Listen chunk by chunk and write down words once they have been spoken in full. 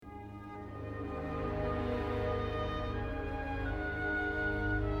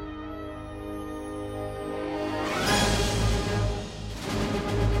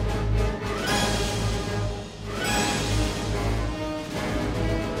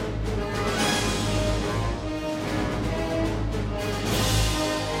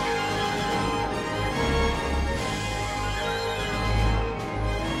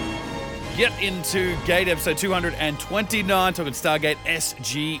Get into Gate episode 229, talking Stargate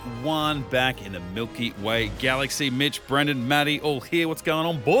SG-1 back in the Milky Way galaxy. Mitch, Brendan, Maddie, all here. What's going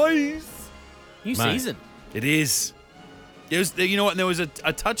on, boys? New season. It is. It was, you know what? And there was a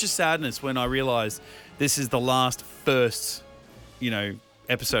touch of sadness when I realised this is the last first,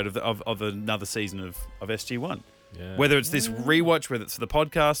 episode of another season of SG-1. Yeah. Whether it's this rewatch, whether it's for the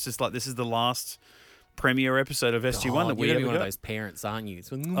podcast, it's like this is the last premiere episode of SG-1 that we you're ever gonna be one got. of those parents, aren't you? It's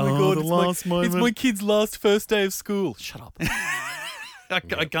when, moment. it's my kid's last first day of school. Shut up. I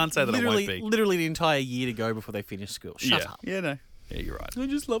can't say that it won't be. Literally the entire year to go before they finish school. Shut up. Yeah, no. Yeah, you're right. I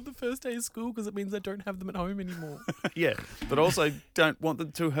just love the first day of school because it means I don't have them at home anymore. Yeah, but also don't want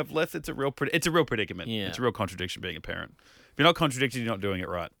them to have left. It's a real predicament. Yeah. It's a real contradiction being a parent. If you're not contradicted, you're not doing it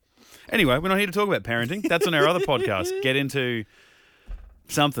right. Anyway, we're not here to talk about parenting. That's on our other podcast. Get into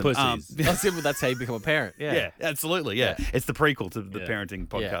something. Pussies. That's how you become a parent. Yeah. Yeah, absolutely. Yeah. It's the prequel to the parenting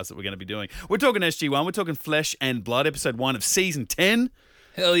podcast that we're going to be doing. We're talking SG-1. We're talking Flesh and Blood, episode 1 of season 10.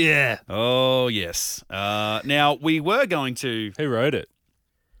 Hell yeah. Oh, yes. Now, we were going to... Who wrote it?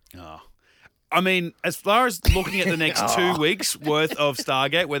 Oh. I mean, as far as looking at the next 2 weeks worth of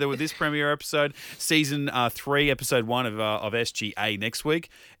Stargate, whether with this premiere episode, season 3, episode 1 of SGA next week,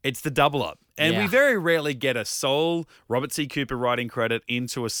 it's the double up. And we very rarely get a sole Robert C. Cooper writing credit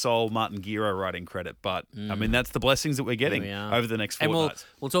into a sole Martin Giro writing credit. But, I mean, that's the blessings that we're getting over the next fortnight. And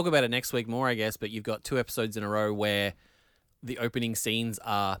we'll talk about it next week more, I guess, but you've got 2 episodes in a row where the opening scenes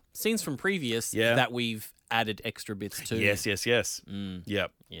are scenes from previous that we've added extra bits to. Yes.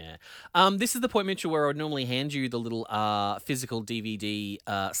 Yep. Yeah. This is the point, Mitchell, where I would normally hand you the little physical DVD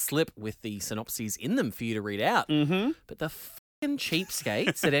slip with the synopses in them for you to read out. Mm-hmm. But the fucking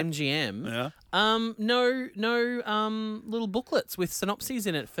cheapskates at MGM, no little booklets with synopses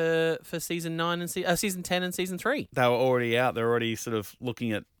in it for season 9 and season 10 and season 3. They were already out. They're already sort of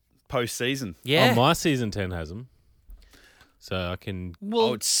looking at post-season. Yeah. Oh, my season 10 has them. So I can...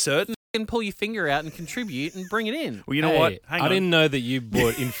 Oh, it's certain. And pull your finger out and contribute and bring it in. Well, you know what? Hang on. I didn't know that you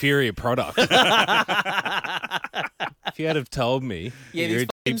bought inferior product. If you had have told me, Yeah, you're these a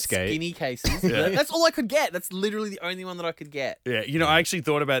fucking cheapskate. skinny cases. That's all I could get. That's literally the only one that I could get. Yeah, I actually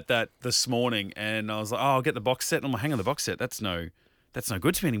thought about that this morning, and I was like, "Oh, I'll get the box set." And I'm like, "Hang on, the box set. That's no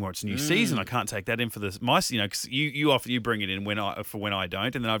good to me anymore. It's a new season. I can't take that in for this. Because you bring it in when I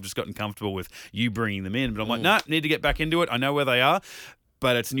don't, and then I've just gotten comfortable with you bringing them in. But I'm like, nah, need to get back into it. I know where they are,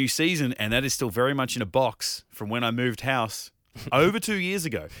 but it's a new season, and that is still very much in a box from when I moved house over 2 years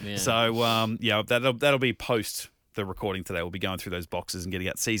ago. Yeah. So that'll be post the recording today. We'll be going through those boxes and getting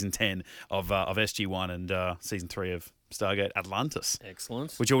out season 10 of SG-1 and season 3 of Stargate Atlantis.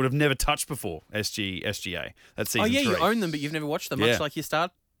 Excellent. Which I would have never touched before, SGA. That's season 3. You own them, but you've never watched them, much like your Star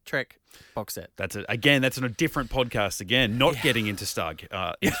Trek box set. That's on a different podcast again, not getting into Trek.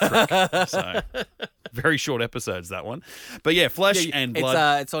 So, very short episodes, that one. But yeah, Flesh and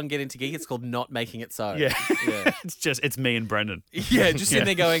Blood. It's on Get Into Geek. It's called Not Making It So. Yeah. It's me and Brendan. Yeah, just sitting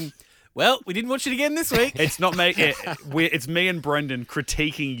there going... Well, we didn't watch it again this week. It's not me. It's me and Brendan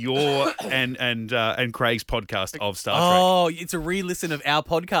critiquing your and Craig's podcast of Star Trek. Oh, it's a re-listen of our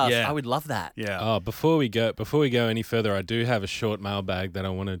podcast. Yeah. I would love that. Yeah. Oh, before we go any further, I do have a short mailbag that I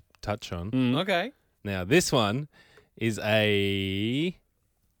want to touch on. Okay. Now, this one is a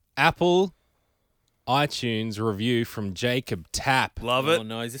Apple iTunes review from Jacob Tapp. Love it. Oh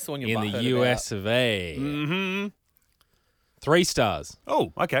no, is this the one in the US of A? Mm-hmm. 3 stars.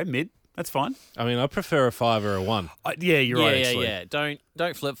 Oh, okay, mid. That's fine. I mean, I prefer a 5 or a 1. Yeah, you're right. Actually. Yeah.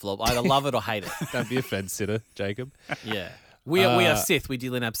 Don't flip flop. Either love it or hate it. Don't be a fence sitter, Jacob. Yeah. We are Sith. We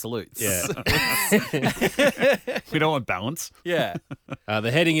deal in absolutes. Yeah. We don't want balance. Yeah.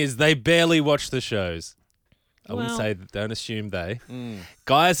 The heading is They Barely Watch the Shows. I wouldn't Well- say that, don't assume they.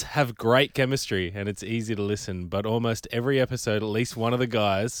 Guys have great chemistry and it's easy to listen, but almost every episode, at least one of the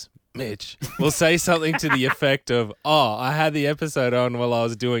guys, Mitch, will say something to the effect of, oh, I had the episode on while I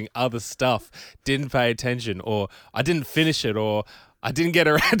was doing other stuff, didn't pay attention, or I didn't finish it, or I didn't get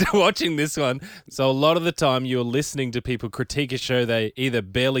around to watching this one. So a lot of the time you're listening to people critique a show they either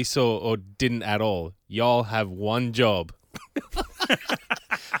barely saw or didn't at all. Y'all have one job.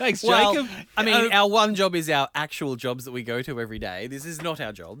 Thanks, Well, Jacob. I mean, our one job is our actual jobs that we go to every day. This is not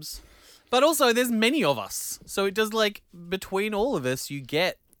our jobs. But also, there's many of us. So it does, between all of us, you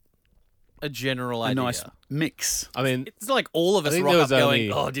get a general idea. A nice mix. I mean, It's like all of us I think rock there up was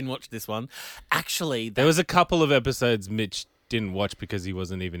going, only- I didn't watch this one. Actually, there was a couple of episodes Mitch didn't watch because he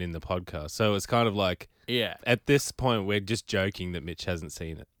wasn't even in the podcast. So it's kind of like, Yeah. at this point, we're just joking that Mitch hasn't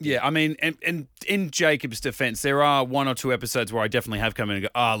seen it. Yeah, I mean, and in Jacob's defense, there are 1 or 2 episodes where I definitely have come in and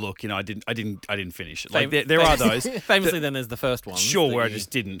go, look, I didn't finish it. Like there are those. Famously, then there's the first one. Sure, where I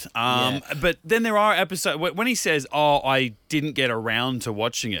just didn't. But then there are episodes when he says, I didn't get around to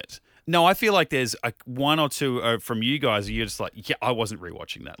watching it. No, I feel like there's 1 or 2 from you guys where you're just like, yeah, I wasn't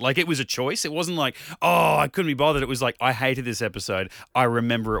rewatching that. Like, it was a choice. It wasn't like, I couldn't be bothered. It was like, I hated this episode. I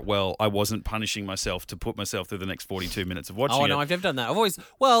remember it well. I wasn't punishing myself to put myself through the next 42 minutes of watching it. Oh, no, I've never done that. I've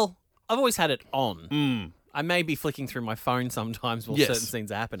always had it on. I may be flicking through my phone sometimes while certain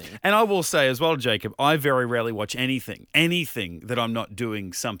scenes are happening. And I will say as well, Jacob, I very rarely watch anything that I'm not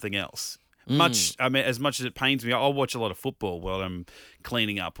doing something else. As much as it pains me, I'll watch a lot of football while I'm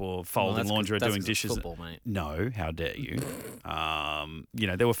cleaning up or folding laundry or doing dishes. Football, mate. No, how dare you?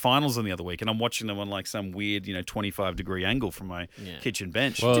 There were finals on the other week, and I'm watching them on like some weird, 25-degree angle from my kitchen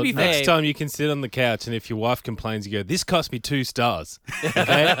bench. Well, To be next fair- time you can sit on the couch, and if your wife complains, you go, "This cost me 2 stars." Okay,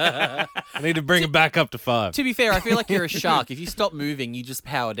 I need to bring it back up to 5. To be fair, I feel like you're a shark. If you stop moving, you just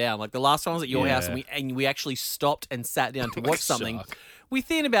power down. Like the last time I was at your Yeah. house and we actually stopped and sat down to watch something. Shark.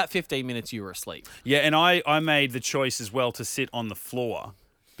 Within about 15 minutes, you were asleep. Yeah, and I made the choice as well to sit on the floor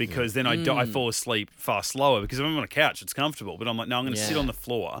because then I fall asleep far slower because if I'm on a couch, it's comfortable. But I'm like, no, I'm going to sit on the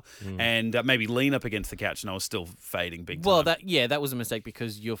floor and maybe lean up against the couch, and I was still fading big time. Well, that was a mistake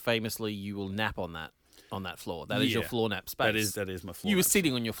because you will nap on that floor. That is your floor nap space. That is my floor. You were nap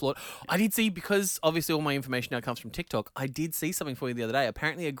sitting on your floor. I did see, because obviously all my information now comes from TikTok, I did see something for you the other day.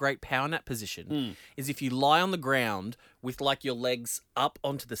 Apparently a great power nap position is if you lie on the ground with like your legs up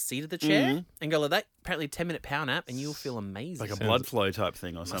onto the seat of the chair and go like that. Apparently a 10-minute power nap and you'll feel amazing. like a blood flow type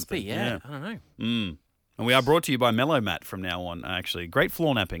thing or Must something. be, yeah. I don't know. And we are brought to you by Mellow Mat from now on, actually. Great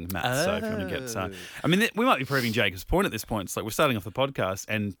floor napping mat. So if you want to get... we might be proving Jacob's point at this point. It's like we're starting off the podcast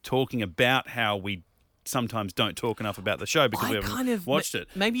and talking about how we sometimes don't talk enough about the show because we haven't watched it.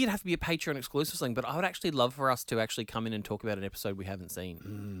 Maybe it'd have to be a Patreon exclusive thing, but I would actually love for us to actually come in and talk about an episode we haven't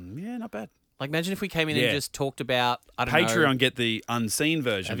seen. Yeah, not bad. Like, imagine if we came in and just talked about, I don't know. Patreon get the unseen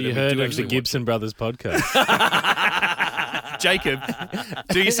version. Have but you then we heard do of actually the watch Gibson Brothers podcast? Jacob,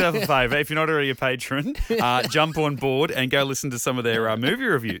 do yourself a favour. If you're not already a patron, jump on board and go listen to some of their movie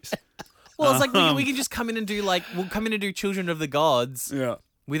reviews. Well, it's like we can just come in and do Children of the Gods. Yeah.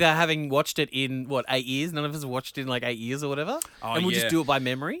 Without having watched it in, 8 years? None of us have watched it in 8 years or whatever. Oh, and we'll just do it by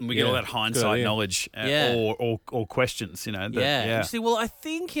memory. And we get all that hindsight knowledge or questions, And you see, well, I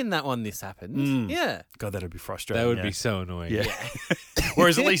think in that one this happened. Yeah. God, that'd be frustrating. That would be so annoying. Yeah.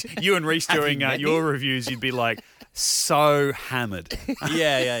 Whereas at least you and Reese doing your reviews, you'd be like, so hammered.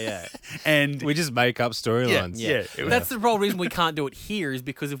 Yeah. And We just make up storylines. Yeah. That's the whole reason we can't do it here is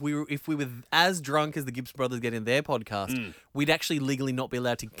because if we were as drunk as the Gibbs brothers get in their podcast, we'd actually legally not be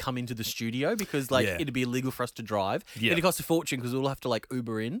allowed to come into the studio because it'd be illegal for us to drive. Yeah. It'd cost a fortune because we'll have to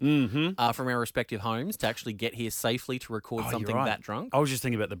Uber in from our respective homes to actually get here safely to record something right. that drunk. I was just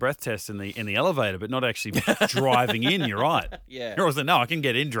thinking about the breath test in the elevator, but not actually driving in. You're right. Yeah. I was like, no, I can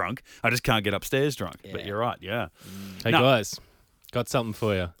get in drunk. I just can't get upstairs drunk. Yeah. But you're right. Yeah. Hey, No. guys, got something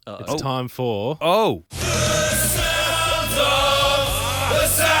for you. It's time for... Oh.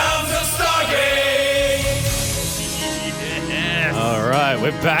 All right,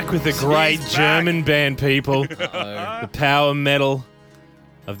 we're back with the great German band, people. The power metal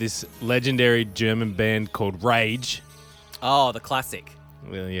of this legendary German band called Rage. Oh, the classic.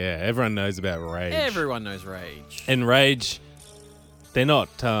 Well, yeah, everyone knows about Rage. Everyone knows Rage. And Rage, they're not...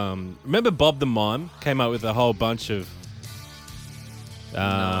 remember Bob the Mime came up with a whole bunch of...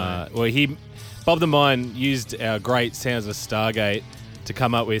 Bob the Mime used our great Sounds of Stargate to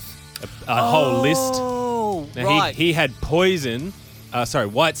come up with a whole list. Oh, Now, right. he had Poison,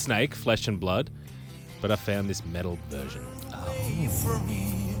 White Snake, Flesh and Blood, but I found this metal version.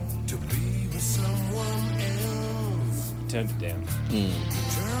 Turned it down.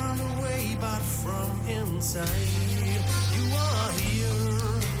 Turn away, but from inside you are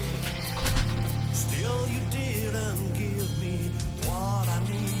here. Still, you didn't give me what I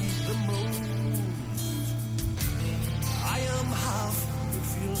need the most. I am half, it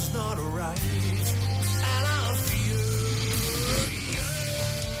feels not right, and I feel.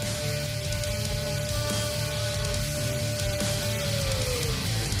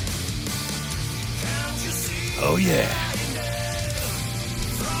 Can't you see? Oh, yeah.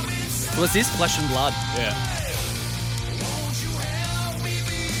 Was this Flesh and Blood? Yeah. Won't you help me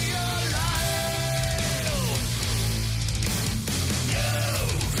be alive?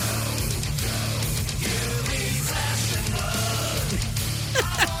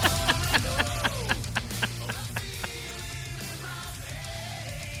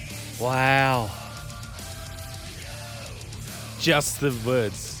 Wow. Just the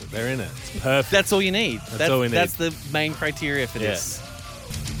words. They're in it. It's perfect. That's all you need. That's all we need. That's the main criteria for this.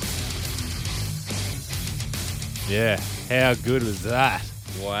 Yeah. How good was that?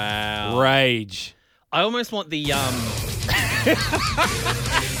 Wow. Rage. I almost want the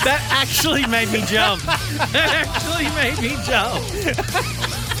That actually made me jump. That actually made me jump.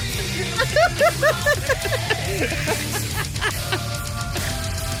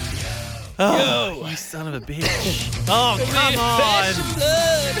 Oh, you son of a bitch. Oh, come on.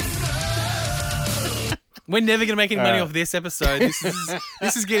 We're never going to make any money off this episode.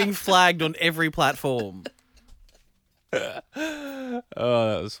 This is getting flagged on every platform. Oh,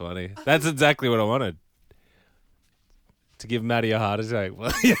 that was funny. That's exactly what I wanted. To give Maddie a heart attack by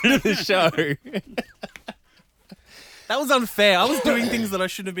the end of the show. That was unfair. I was doing things that I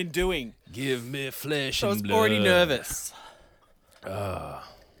shouldn't have been doing. Give me flesh I was and blood. already nervous. Wow.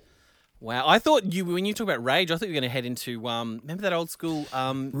 I thought when you talk about rage, I thought you were going to head into, remember that old school...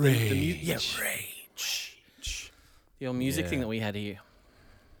 Rage. Rage. The old music thing that we had here.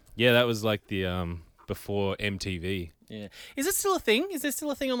 Yeah, that was like the before MTV. Yeah. Is it still a thing? Is there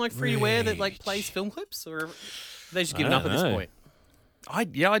still a thing on like free to wear that like plays film clips? Or have they just given up at this point? I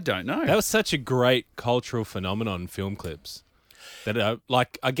don't know. That was such a great cultural phenomenon, film clips. That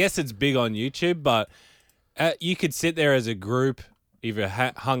I guess it's big on YouTube, but you could sit there as a group, either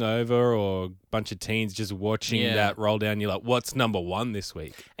hungover or a bunch of teens just watching that roll down. You're like, what's number one this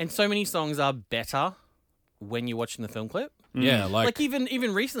week? And so many songs are better when you're watching the film clip. Yeah, like even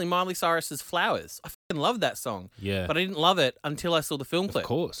recently, Miley Cyrus's "Flowers." I fucking loved that song. Yeah, but I didn't love it until I saw the film clip. Of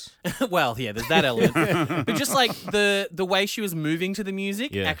course. Well, yeah, there's that element, but just like the way she was moving to the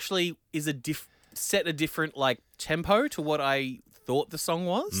music actually is set a different like tempo to what I thought the song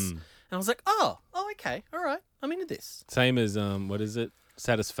was, and I was like, oh, okay, all right, I'm into this. Same as what is it?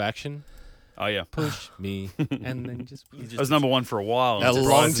 Satisfaction. Oh yeah, push me and then just. It was number one for a while. A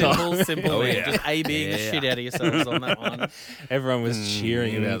long time. Simple, man. Just A-Bing the shit out of yourselves on that one. Everyone was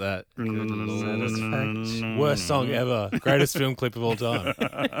cheering about that. Satisfaction. Worst song ever. Greatest film clip of all time.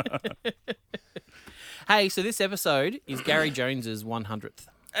 Hey, so this episode is Gary Jones's 100th.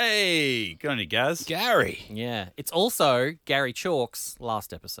 Hey, good on you, Gaz. Gary. Yeah, it's also Gary Chalk's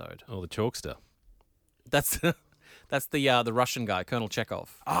last episode. Oh, the Chalkster. That's the Russian guy, Colonel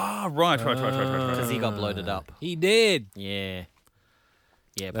Chekhov. Ah, right. Because he got bloated up. He did. Yeah.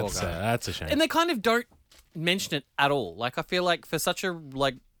 Yeah, poor guy. That's a shame. And they kind of don't mention it at all. Like, I feel like for such a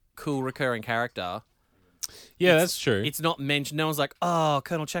cool recurring character, yeah, that's true. it's not mentioned. No one's like, oh,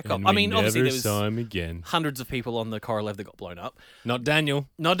 Colonel Chekhov. And I mean, obviously there never was saw him again. hundreds of people on the Korolev that got blown up. Not Daniel.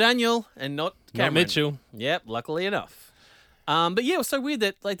 Not Daniel and not Cameron. Not Mitchell. Yep, luckily enough. But yeah, it was so weird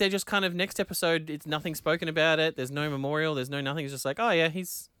that like they just kind of next episode, it's nothing spoken about it. There's no memorial. There's no nothing. It's just like, oh yeah,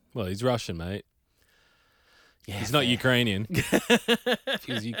 he's Russian, mate. Yeah, he's not Ukrainian. If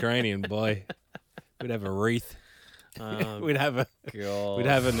he was Ukrainian, boy, we'd have a wreath. We'd have an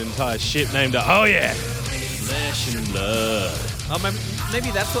entire ship named. Oh yeah, Flesh and Blood. Oh, maybe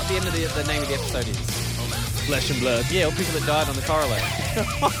that's what the end of the name of the episode is. Flesh and Blood. Yeah, all people that died on the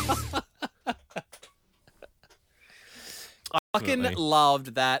Korolev. I fucking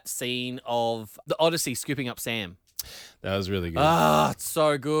loved that scene of the Odyssey scooping up Sam. That was really good. Ah, it's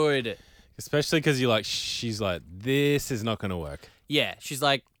so good. Especially because she's like, this is not going to work. Yeah, she's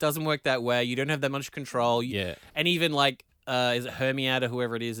like, doesn't work that way. You don't have that much control. Yeah. And even like, is it Hermiad or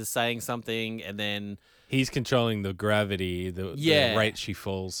whoever it is saying something, and then he's controlling the gravity, the rate she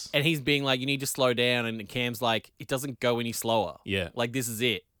falls. And he's being like, you need to slow down, and Cam's like, it doesn't go any slower. Yeah. Like, this is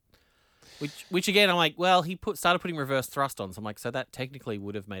it. Which again, I'm like, well, he started putting reverse thrust on, so I'm like, so that technically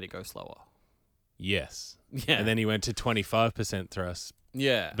would have made it go slower. Yes. Yeah. And then he went to 25% thrust.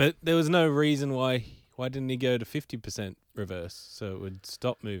 Yeah. But there was no reason why didn't he go to 50% reverse so it would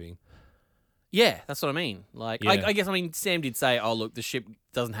stop moving? Yeah, that's what I mean. Like, Yeah. I guess, Sam did say, oh, look, the ship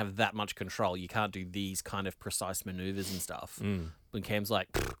doesn't have that much control. You can't do these kind of precise maneuvers and stuff. When Cam's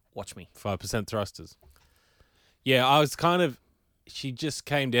like, watch me. 5% thrusters. Yeah, I was kind of... She just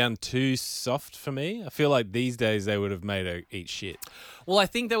came down too soft for me. I feel like these days they would have made her eat shit. Well, I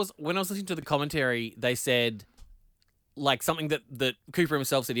think that was... When I was listening to the commentary, they said, like, something that Cooper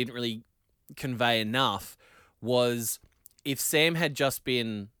himself said he didn't really convey enough was if Sam had just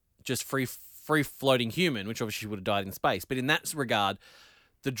been just free-floating human, which obviously she would have died in space, but in that regard,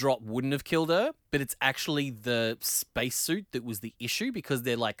 the drop wouldn't have killed her, but it's actually the spacesuit that was the issue because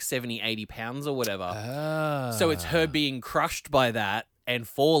they're like 70, 80 pounds or whatever. So it's her being crushed by that and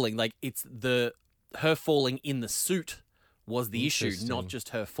falling. Like, it's her falling in the suit was the issue, not just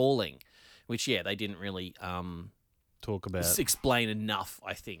her falling, which, yeah, they didn't really talk about. explain enough,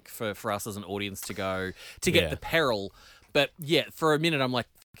 I think, for us as an audience to get Yeah. the peril. But yeah, for a minute, I'm like,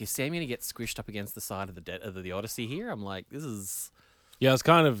 is Sam going to get squished up against the side of the Odyssey here? I'm like, this is... Yeah, I was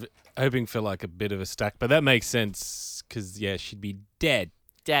kind of hoping for like a bit of a stack, but that makes sense because, yeah, she'd be dead.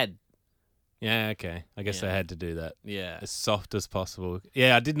 Dad. Yeah, okay. I guess Yeah. they had to do that. Yeah. As soft as possible.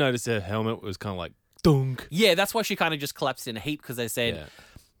 Yeah, I did notice her helmet was kind of like, dunk. Yeah, that's why she kind of just collapsed in a heap, because they said Yeah.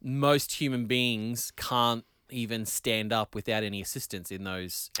 most human beings can't even stand up without any assistance in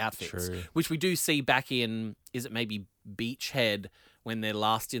those outfits. True. Which we do see back in, is it maybe Beachhead, when they're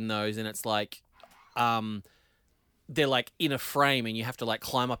last in those, and it's like... they're like in a frame and you have to like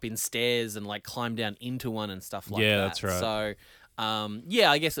climb up in stairs and like climb down into one and stuff like that. Yeah, that's right. So,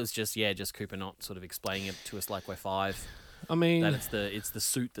 I guess it was just Cooper not sort of explaining it to us like we're 5. I mean, That it's the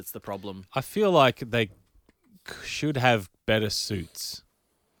suit that's the problem. I feel like they should have better suits,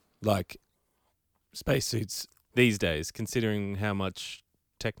 like spacesuits these days, considering how much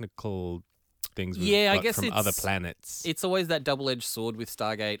technical things we've Yeah, I got guess from it's- other planets. It's always that double-edged sword with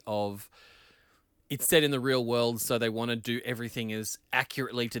Stargate of it's set in the real world, so they want to do everything as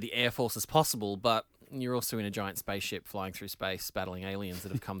accurately to the Air Force as possible, but you're also in a giant spaceship flying through space, battling aliens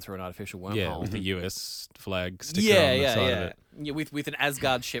that have come through an artificial wormhole. Yeah, with the US flag sticker yeah, on the yeah, side yeah. of it. Yeah, with an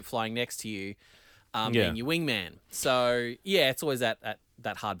Asgard ship flying next to you, Yeah. being your wingman. So yeah, it's always that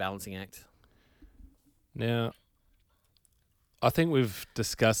hard balancing act. Now, I think we've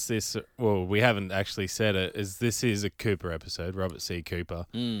discussed this. Well, we haven't actually said it. This is a Cooper episode, Robert C. Cooper.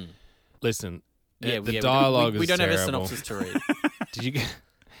 Listen, the dialogue we is don't have a terrible. synopsis to read.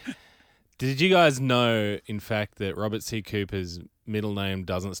 Did you guys know, in fact, that Robert C. Cooper's middle name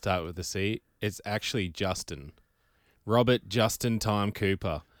doesn't start with a C? It's actually Justin. Robert Justin Time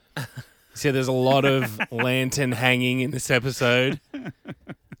Cooper. See, there's a lot of lantern hanging in this episode.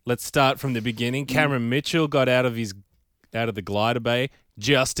 Let's start from the beginning. Cameron Mitchell got out of the glider bay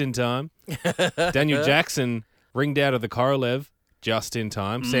just in time. Daniel Jackson ringed out of the Korolev just in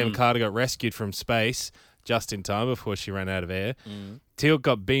time. Sam Carter got rescued from space just in time before she ran out of air. Teal'c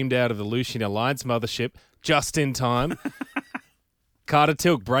got beamed out of the Lucian Alliance mothership just in time. Carter,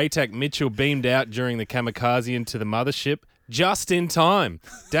 Teal'c, Braytak, Mitchell beamed out during the kamikaze into the mothership just in time.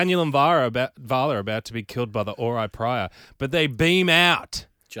 Daniel and Vala are about to be killed by the Ori Prior, but they beam out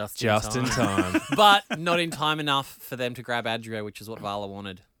Just in time. But not in time enough for them to grab Adria, which is what Vala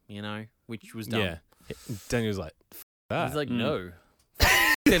wanted, which was dumb. Yeah. Daniel's like, F that. He's like, no.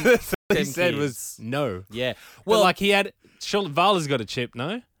 he them said kids. was no. Yeah. Well, Well, like he had, surely Vala's got a chip,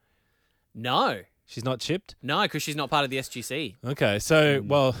 no? no. She's not chipped? No, because she's not part of the SGC. Okay, so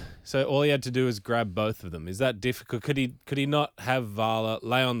all he had to do was grab both of them. Is that difficult? Could he not have Vala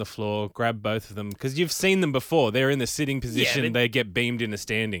lay on the floor, grab both of them? Because you've seen them before. They're in the sitting position. but- They get beamed in a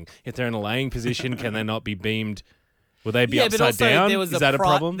standing. If they're in a laying position, can they not be beamed? Will they be Yeah, upside but also down? there was Is that a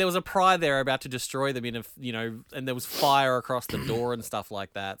problem? There was a pry there about to destroy them and there was fire across the door and stuff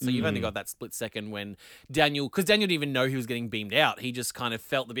like that. So you've only got that split second when because Daniel didn't even know he was getting beamed out. He just kind of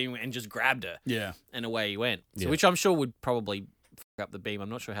felt the beam and just grabbed her. Yeah. And away he went. So, Yeah. which I'm sure would probably fuck up the beam. I'm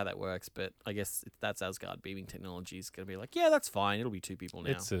not sure how that works, but I guess if that's Asgard beaming technology is going to be like, yeah, that's fine. It'll be 2 people now.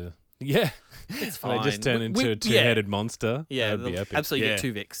 It's It's They just fine. turn into We- a two-headed monster. Yeah, That'd be they'll epic. absolutely Yeah. get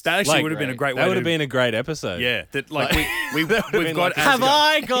 2 Vixed. That actually Like, would have been a great way That would have to... been a great episode. Yeah. That, like, we've would've been got... like- Have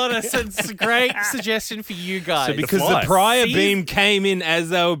Asgard- I got a great suggestion for you guys? So because the fly. prior See? beam came in as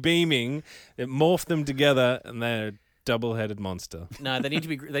they were beaming, it morphed them together, and they're a double-headed monster. No, they need to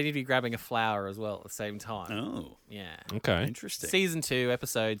be grabbing a flower as well at the same time. Oh, Yeah. Okay. interesting. Season 2,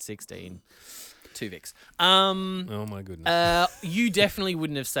 episode 16. 2 Vix. Oh my goodness. You definitely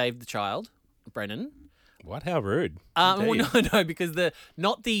wouldn't have saved the child, Brennan. What? How rude. Well, no, because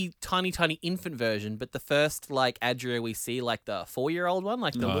not the tiny infant version, but the first Adria we see, like the 4-year-old one,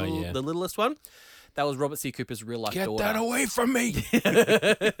 like the the littlest one. That was Robert C. Cooper's real life daughter. Get that away from me.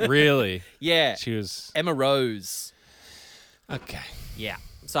 Really? Yeah, She was... Emma Rose. Okay. Yeah.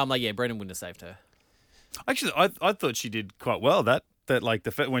 So I'm like, yeah, Brendan wouldn't have saved her. Actually, I thought she did quite well. That like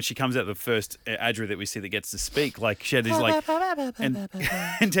when she comes out, the first Adria that we see that gets to speak, like she had these like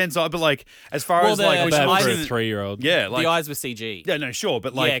intense eyes, but like as far Well, as like the- when Bad she for was a in- 3-year-old. yeah, like The eyes were CG. yeah, no, sure,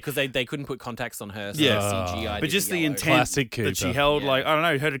 but Yeah, like because they couldn't put contacts on her. So Yeah. CGI. but just the intent Classic that she Cooper. held, Yeah. like I don't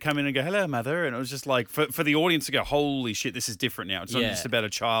know, her to come in and go hello, mother, and it was just like for the audience to go, holy shit, this is different now. It's not Yeah. just about a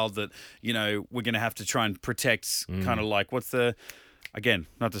child that we're going to have to try and protect. Kind of like what's the again,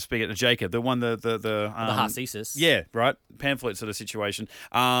 not to speak at the Jacob, the one the Harcesis. yeah, right, pamphlet sort of situation.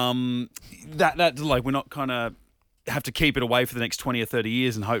 That like we're not kind of have to keep it away for the next 20 or 30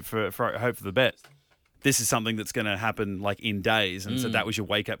 years and hope for the best. this is something that's going to happen like in days, and so that was your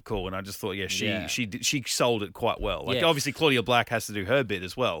wake up call. And I just thought, she sold it quite well. Like obviously Claudia Black has to do her bit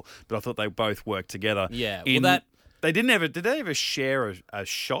as well, but I thought they both worked together. Yeah, They didn't ever. Did they ever share a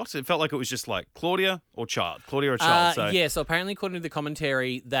shot? It felt like it was just like Claudia or child. So apparently, according to the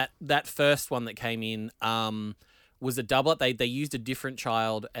commentary, that first one that came in was a double up. They used a different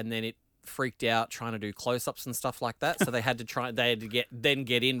child, and then it freaked out trying to do close ups and stuff like that. So they had to get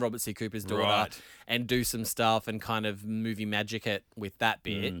in Robert C. Cooper's daughter and do some stuff and kind of movie magic it with that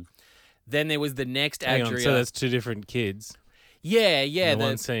bit. Then there was the next Adria. So that's two different kids. Yeah. In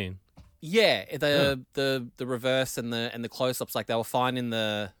one scene. Yeah, the reverse and the close ups, like they were fine in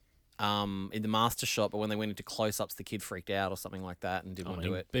the master shot, but when they went into close ups, the kid freaked out or something like that and didn't want to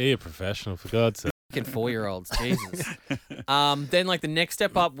do it. Be a professional, for God's sake. Fucking 4-year-olds, Jesus. Then like the next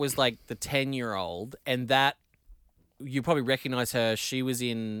step up was like the 10-year-old, and that you probably recognize her. She was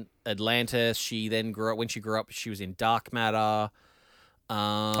in Atlantis. She then grew up. When she grew up, she was in Dark Matter.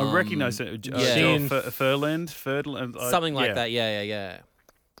 I recognize her. Furland, something like that. Yeah.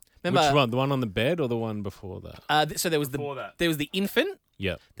 Remember, which one? The one on the bed or the one before that? So there was there was the infant.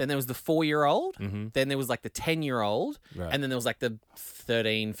 Yeah. Then there was the 4-year-old. Mm-hmm. Then there was like the 10-year-old. Right. And then there was like the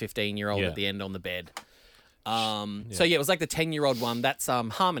 13, 15-year-old at the end on the bed. So it was like the 10-year-old one. That's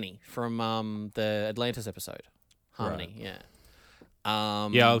Harmony from the Atlantis episode. Harmony, yeah.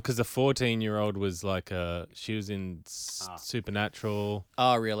 Because the 14-year-old was like she was in Supernatural.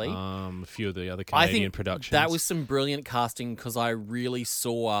 Oh, really? A few of the other Canadian productions. That was some brilliant casting because I really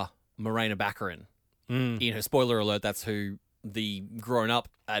saw Morena Baccarin in her. Spoiler alert, that's who the grown-up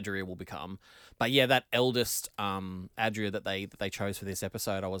Adria will become. But yeah, that eldest Adria that they chose for this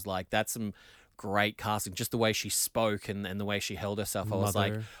episode, I was like, that's some great casting. Just the way she spoke and the way she held herself. I was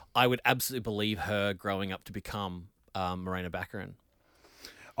like, I would absolutely believe her growing up to become Morena Baccarin.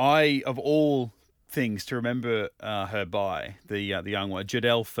 Of all things to remember her by, the young one,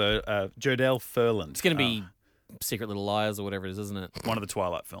 Jodelle Furland. It's going to be Secret Little Liars or whatever it is, isn't it? One of the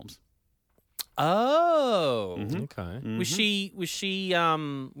Twilight films. Oh, okay. Mm-hmm. Was she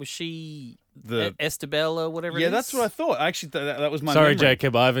the Estabella or whatever? Yeah, it is? That's what I thought. Actually, that was my. Sorry, memory.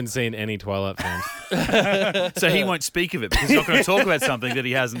 Jacob. I haven't seen any Twilight films, so he won't speak of it because he's not going to talk about something that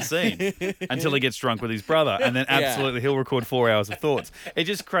he hasn't seen until he gets drunk with his brother, and then absolutely he'll record 4 hours of thoughts. It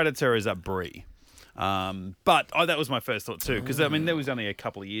just credits her as a Brie. But that was my first thought too, because I mean there was only a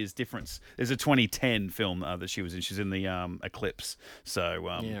couple of years difference. There's a 2010 film that she was in. She's in the Eclipse. So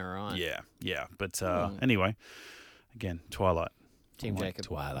yeah, right. Yeah. But anyway, again, Twilight. Team Jacob.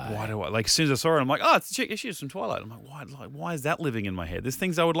 Twilight. Why do I like? As soon as I saw it, I'm like, oh, it's a chick. She's from Twilight. I'm like, why? Why is that living in my head? There's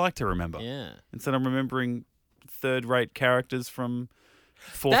things I would like to remember. Yeah. Instead, I'm remembering third-rate characters from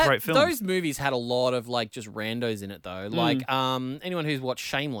fourth-rate films. Those movies had a lot of like just randos in it though. Like anyone who's watched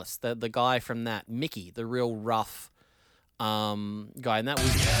Shameless, the guy from that, Mickey, the real rough guy, and that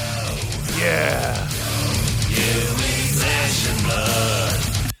was Give me flesh and blood.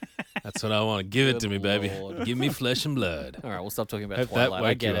 That's what I want. Give it to me, baby. Lord. Give me flesh and blood. All right, we'll stop talking about Hope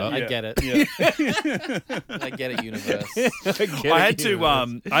Twilight. that woke you up. I get it. Yeah. I get it, universe. I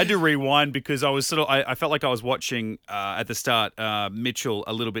had to rewind because I was I felt like I was watching at the start Mitchell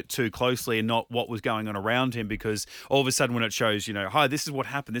a little bit too closely and not what was going on around him, because all of a sudden when it shows, hi, this is what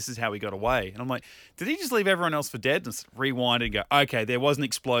happened, this is how he got away, and I'm like, did he just leave everyone else for dead? And rewind and go, okay, there was an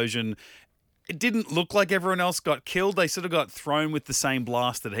explosion. It didn't look like everyone else got killed. They sort of got thrown with the same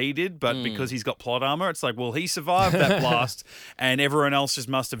blast that he did, but because he's got plot armor, it's like, well, he survived that blast and everyone else just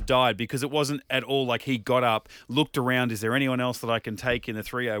must have died, because it wasn't at all like he got up, looked around, is there anyone else that I can take in the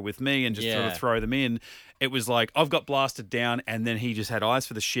 3-0 with me, and just sort of throw them in. It was like, I've got blasted down, and then he just had eyes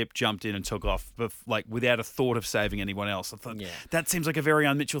for the ship, jumped in and took off, but like without a thought of saving anyone else. I thought, that seems like a very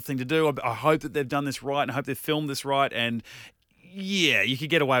un-Mitchell thing to do. I hope that they've done this right, and I hope they've filmed this right, and yeah, you could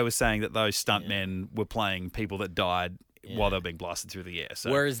get away with saying that those stuntmen were playing people that died while they were being blasted through the air. So.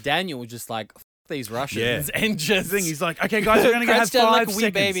 Whereas Daniel was just like, F these Russians, and just... He's like, okay, guys, we're going to have 5 like a seconds. wee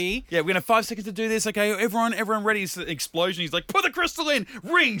baby. Yeah, we're going to have 5 seconds to do this. Okay, everyone ready? It's an explosion. He's like, put the crystal in.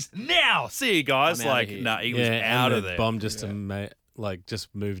 Rings now. See you guys. Like, no, he was out of there. Bomb just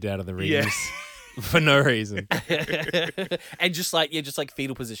just moved out of the rings for no reason. And just like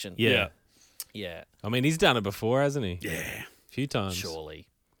fetal position. Yeah. I mean, he's done it before, hasn't he? Yeah. A few times. Surely.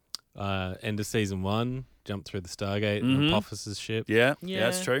 End of season 1, jumped through the Stargate and Apophysis ship. Yeah,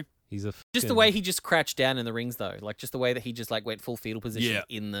 that's true. He's just the way he just crouched down in the rings, though. Like just the way that he just like went full fetal position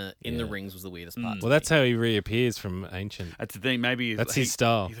in the rings was the weirdest part. Well, that's how he reappears from Ancient. That's the thing. Maybe that's his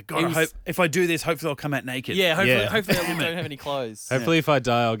style. He's like, God, I hope if I do this, hopefully I'll come out naked. Yeah, hopefully I don't have any clothes. Hopefully, if I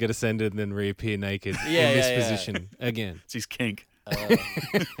die, I'll get ascended and then reappear naked in this position again. It's his kink.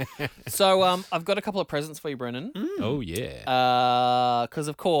 So I've got a couple of presents for you, Brennan. Oh, yeah. Because,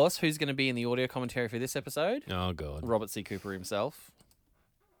 of course, who's going to be in the audio commentary for this episode? Oh, God. Robert C. Cooper himself.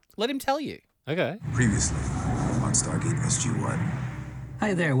 Let him tell you. Okay. Previously on Stargate SG-1.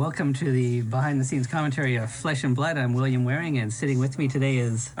 Hi there, welcome to the behind-the-scenes commentary of Flesh and Blood. I'm William Waring, and sitting with me today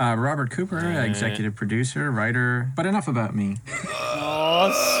is... Robert Cooper, executive producer, writer. But enough about me.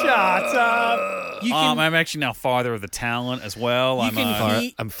 Oh, shut up! You can, I'm actually now father of the talent as well.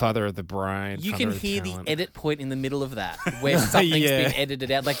 I'm father of the bride. You father can of hear the talent. edit point in the middle of that, where something's Yeah. been edited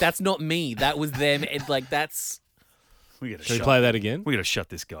out. Like, that's not me. That was them. That's... We gotta Should we shut- play that again? We got to shut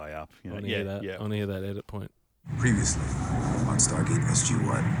this guy up. You I know? want to hear that. I want to hear that edit point. Previously on Stargate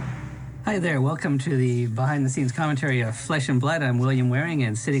SG-1. Hi there, welcome to the behind-the-scenes commentary of Flesh and Blood. I'm William Waring,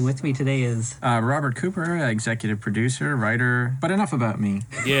 and sitting with me today is... Robert Cooper, executive producer, writer. But enough about me.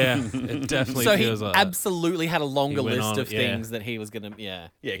 Yeah, it definitely So he feels like absolutely had a longer He went list on, of yeah. things that he was going to... Yeah,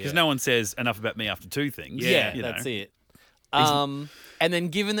 because Yeah. no one says enough about me after two things. Yeah, you know. that's it. And then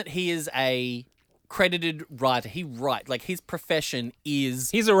given that he is a credited writer, his profession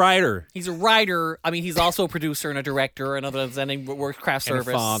is... he's a writer He's a writer. I mean, he's also a producer and a director and other than he works craft and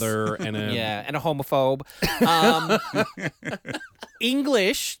service. a father and a Yeah, and a homophobe.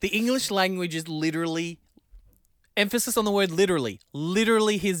 The English language is literally, emphasis on the word literally.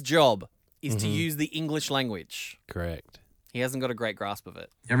 Literally his job is to use the English language. correct. He hasn't got a great grasp of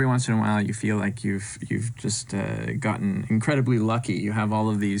it. Every once in a while, you feel like you've just gotten incredibly lucky. You have all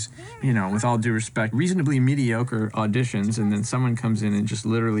of these, with all due respect, reasonably mediocre auditions, and then someone comes in and just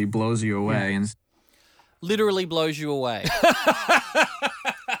literally blows you away. And Literally blows you away.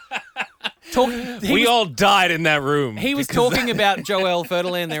 We all died in that room. He was because- talking about Joel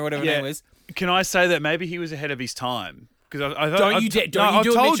Ferdinand there, whatever her name was. Can I say that maybe he was ahead of his time? Because Don't you do it,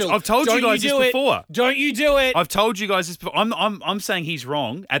 Mitchell. I've told Don't you guys do this it. before. Don't you do it. I've told you guys this before. I'm saying he's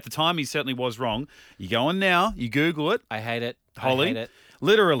wrong. At the time, he certainly was wrong. You go on now, you Google it. I hate it. Holly, I hate it.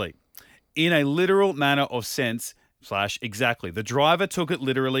 literally, in a literal manner of sense, / exactly. The driver took it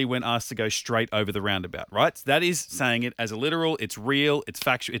literally when asked to go straight over the roundabout, right? So that is saying it as a literal, it's real, it's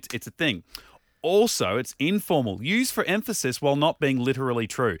factual, it's a thing. Also, it's informal, used for emphasis while not being literally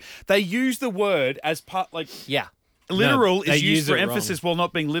true. They use the word as part, Yeah. literal they is use used for it emphasis while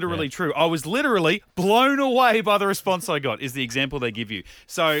not being literally true. I was literally blown away by the response I got, is the example they give you.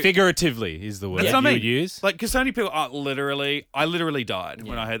 So Figuratively is the word that's you what I mean. would use. Like, because so many people are literally, I literally died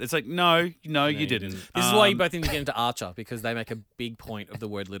when I heard. It's like, no, you didn't. This is why you both need to get into Archer, because they make a big point of the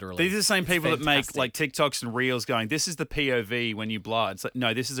word literally. These are the same people that make fantastic. like TikToks and reels going, this is the POV when you blood. It's like,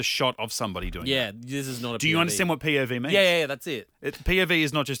 no, this is a shot of somebody doing it. Yeah, this is not a Do you POV. understand what POV means? Yeah, that's it. POV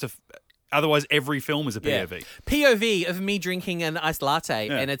is not just otherwise every film is a POV. POV of me drinking an iced latte,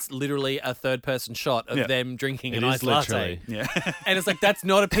 and it's literally a third-person shot of them drinking an It is iced latte. literally. Yeah. And it's like, that's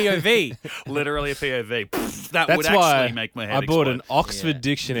not a POV. Literally a POV. That That's would why actually make my head I bought explode. an Oxford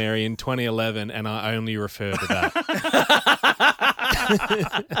dictionary in 2011, and I only refer to that.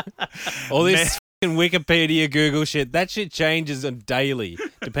 All this fucking Wikipedia, Google shit, that shit changes on daily,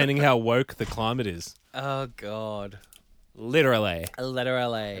 depending how woke the climate is. Oh, God. Literally.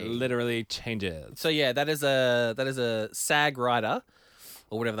 Literally. Changes. So, yeah, that is a SAG writer,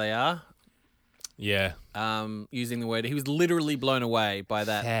 or whatever they are, Yeah. using the word. He was literally blown away by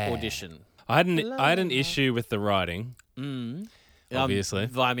that SAG. audition. I had an issue with the writing, obviously.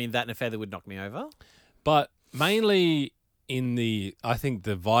 I mean, that and a feather would knock me over. But mainly I think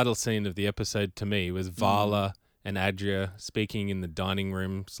the vital scene of the episode to me was Vala and Adria speaking in the dining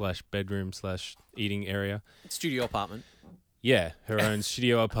room / bedroom / eating area. Studio apartment. Yeah, her own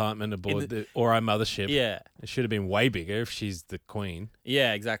studio apartment aboard the Ori mothership. Yeah. It should have been way bigger if she's the queen.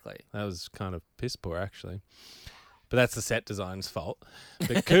 Yeah, exactly. That was kind of piss poor, actually. But that's the set design's fault.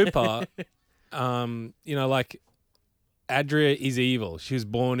 But Cooper, like Adria is evil. She was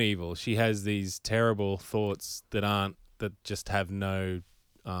born evil. She has these terrible thoughts that just have no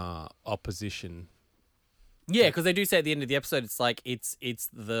opposition. Yeah, because they do say at the end of the episode, it's like it's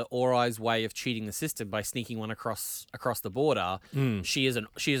the Ori's way of cheating the system by sneaking one across the border. She is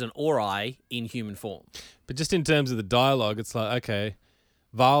an Ori in human form. But just in terms of the dialogue, it's like, okay,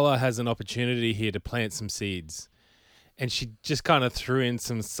 Vala has an opportunity here to plant some seeds. And she just kind of threw in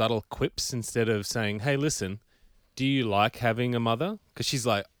some subtle quips instead of saying, hey, listen, do you like having a mother? Because she's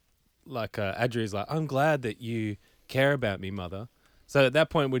like Adria's like, I'm glad that you care about me, mother. So at that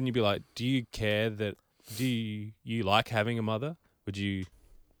point, wouldn't you be like, do you like having a mother? Would you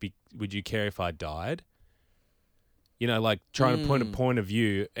care if I died? Like trying to point a point of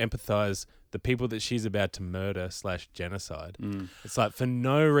view, empathize the people that she's about to murder / genocide. It's like for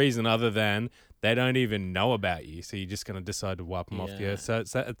no reason other than they don't even know about you, so you're just going to decide to wipe them off the Yeah. earth.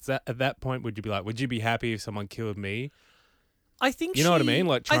 So at that point, would you be like, would you be happy if someone killed me? I think You know what I mean?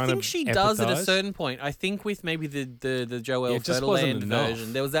 Like, I trying think to she does at a empathise? certain point. I think with maybe the Joel It just wasn't Furtherland enough.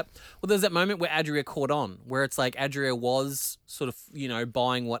 version, there was that moment where Adria caught on, where it's like Adria was sort of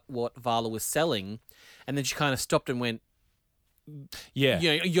buying what Vala was selling, and then she kind of stopped and went, Yeah.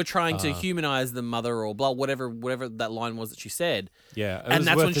 you're trying to humanize the mother or blah whatever that line was that she said. Yeah. It And was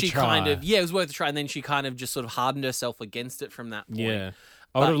that's worth when a she try. kind of it was worth a try, and then she kind of just sort of hardened herself against it from that point. Yeah.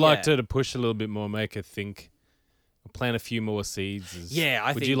 I would But, have liked yeah. her to push a little bit more, make her think, plant a few more seeds.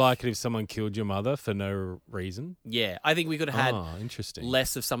 I Would think you like it if someone killed your mother for no reason? Yeah, I think we could have had Oh, interesting.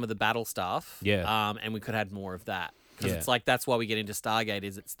 less of some of the battle stuff. Yeah. and we could have had more of that because Yeah. it's like that's why we get into Stargate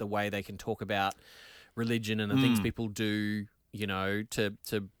is it's the way they can talk about religion and the things people do,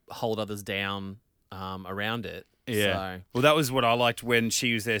 to hold others down around it. Yeah. So, Well, that was what I liked when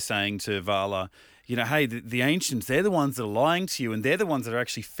she was there saying to Vala, hey, the ancients, they're the ones that are lying to you, and they're the ones that are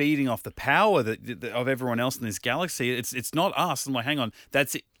actually feeding off the power of everyone else in this galaxy. It's not us. I'm like, hang on,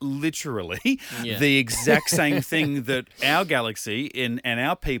 that's literally Yeah. the exact same thing that our galaxy and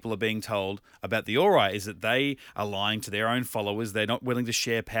our people are being told about the Ori, is that they are lying to their own followers. They're not willing to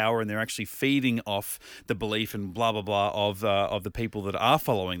share power, and they're actually feeding off the belief and blah blah blah of the people that are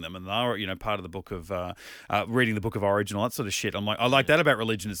following them, and are part of the book of reading the Book of Origin, all that sort of shit. I'm like, I like that about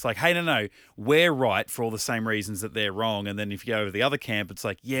religion. It's like, hey, no, we're right for all the same reasons that they're wrong, and then if you go over the other camp, it's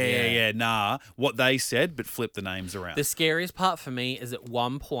like, nah, what they said, but flip the names around. the scariest part for me is at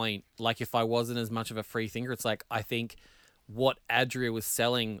one point, like if I wasn't as much of a free thinker, it's like I think what Adria was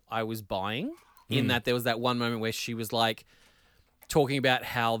selling, I was buying. In that there was that one moment where she was like talking about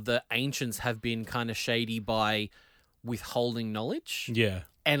how the ancients have been kind of shady by withholding knowledge. Yeah.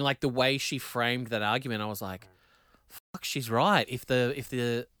 And like the way she framed that argument, I was like, fuck, she's right. If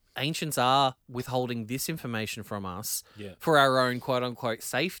the ancients are withholding this information from us for our own quote unquote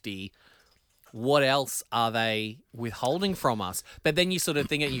safety, what else are they withholding from us? But then you sort of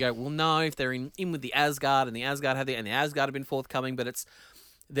think it, you go, well, no, if they're in with the Asgard and the Asgard have been forthcoming, but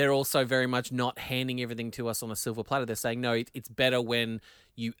they're also very much not handing everything to us on a silver platter. They're saying, no, it's better when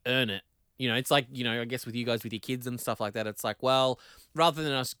you earn it. It's like, I guess with you guys, with your kids and stuff like that, it's like, well, rather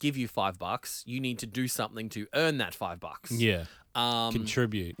than us give you $5, you need to do something to earn that $5. Yeah.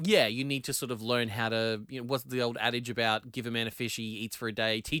 Contribute. Yeah, you need to sort of learn how to, what's the old adage about give a man a fish, he eats for a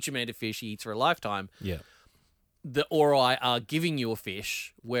day, teach a man to fish, he eats for a lifetime. Yeah. The Ori are giving you a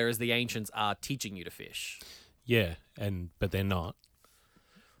fish, whereas the ancients are teaching you to fish. Yeah. But they're not.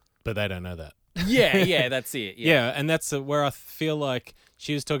 But they don't know that. Yeah, that's it. Yeah, and that's where I feel like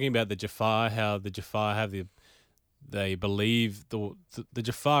she was talking about the Jafar, how the Jafar have they believe the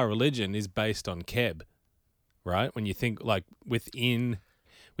Jafar religion is based on Keb, right? When you think like within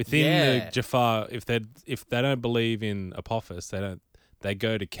the Jafar, if they don't believe in Apophis, they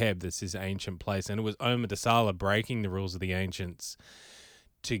go to Keb, this is ancient place, and it was Oma Dasala breaking the rules of the ancients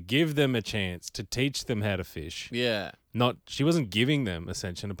to give them a chance to teach them how to fish. Yeah. She wasn't giving them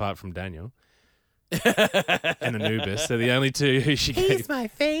Ascension apart from Daniel. And Anubis. They're the only two who she gave. He's my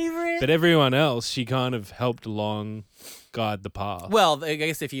favorite. But everyone else, she kind of helped along guide the path. Well, I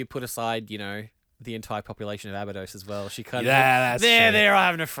guess if you put aside, the entire population of Abydos as well, she kind of that's they're true.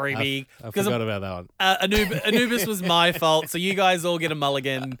 having a freebie. I forgot about that one. Anubis was my fault, so you guys all get a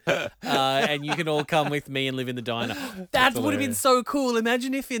mulligan, and you can all come with me and live in the diner. That would have been so cool.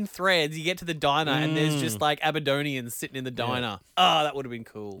 Imagine if in Threads you get to the diner and there's just like Aberdonians sitting in the diner. Oh, that would have been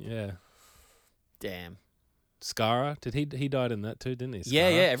cool. Yeah. Damn. Skara, he died in that too, didn't he? Yeah,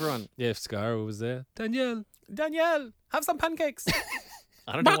 Skara? everyone. Yeah, if Skara was there. Danielle, have some pancakes.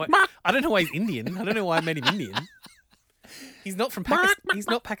 I don't know why he's Indian. I don't know why I made him Indian. He's not from Pakistan. He's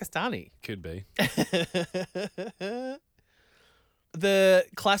not Pakistani. could be. The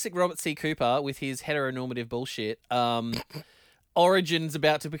classic Robert C. Cooper with his heteronormative bullshit. Origin's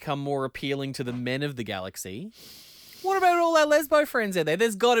about to become more appealing to the men of the galaxy. What about all our lesbo friends out there?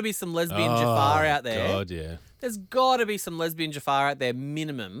 There's got to be some lesbian Jafar out there. God, yeah. There's got to be some lesbian Jafar out there,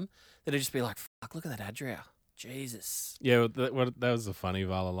 minimum, that'll just be like, fuck, look at that Adria. Jesus. Yeah, that was a funny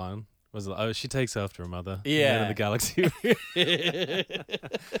Vala line. Was like, she takes after her mother. Yeah. Men of the galaxy.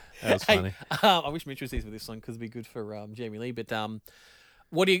 That was funny. I wish Mitch was here for this one because it'd be good for Jamie Lee. But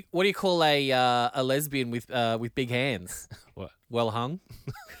what do you call a lesbian with big hands? What? Well hung.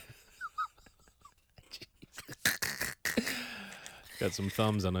 Got some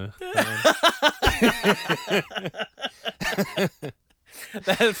thumbs on her.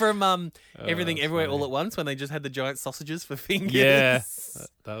 That from Everything Everywhere All at Once when they just had the giant sausages for fingers. Yeah.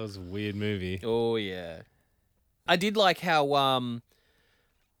 That was a weird movie. Oh yeah. I did like how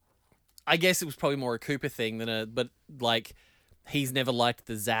I guess it was probably more a Cooper thing but like he's never liked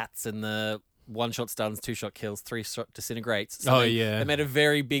the Zats and the 1-shot stuns, 2-shot kills, 3-shot disintegrates. So they made a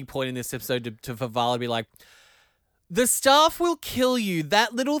very big point in this episode for Vala to be like, the staff will kill you.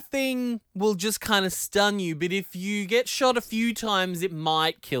 That little thing will just kind of stun you. But if you get shot a few times, it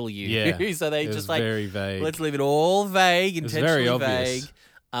might kill you. Yeah. So they It just was like, very vague. let's leave it all vague, It was intentionally very obvious. vague.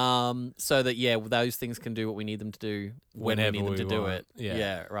 So that, those things can do what we need them to do when we Whenever need them to we do want. it.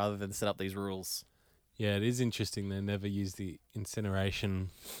 Yeah. Rather than set up these rules. Yeah, it is interesting they never used the incineration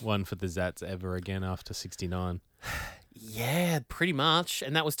one for the Zats ever again after 69. Yeah, pretty much.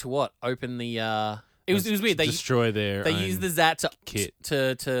 And that was to what? Open the... It was weird. They destroy their They own used the Zat kit.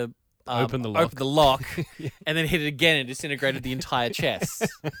 to Open the lock. Open the lock, and then hit it again and disintegrated the entire chest.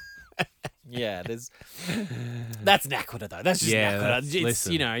 Yeah, that's Naquita though. That's just Naquita. It's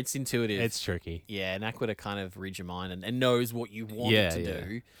it's intuitive. It's tricky. Yeah, Naquita kind of reads your mind and knows what you want it to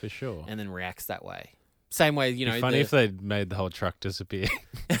do, for sure. and then reacts that way. Same way, It'd be funny if they'd made the whole truck disappear.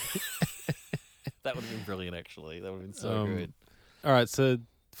 That would have been brilliant. Actually, that would have been so good. All right, so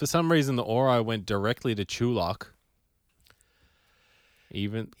for some reason the Ori went directly to Chulak.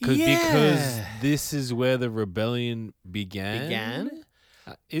 Because this is where the rebellion began.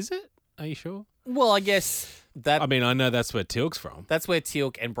 Is it? Are you sure? Well, I guess that. I mean, I know that's where Teal'c's from. That's where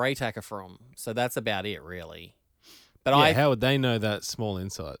Teal'c and Braytak are from. So that's about it, really. But how would they know that small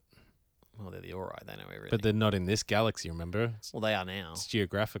insight? Well, they're the Ori. They know everything. But they're not in this galaxy. Remember? Well, they are now. It's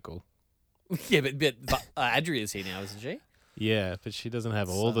geographical. Yeah, but Adria's here now, isn't she? Yeah, but she doesn't have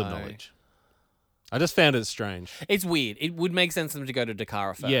all the knowledge. I just found it strange. It's weird. It would make sense for them to go to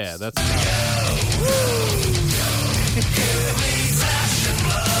Dakara first. Yeah, that's.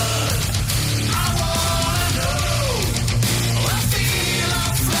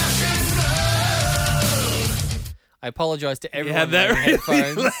 I apologize to everyone. Yeah, that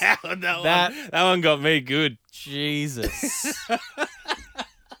wearing really headphones. loud. That one got me good. Jesus.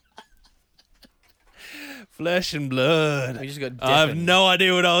 Flesh and blood. We just got I have deafened. no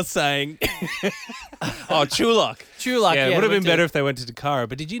idea what I was saying. Chulak. Chulak, Yeah, it would have been better if they went to Dakara.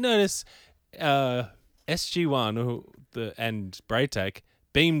 But did you notice SG-1 and Braytak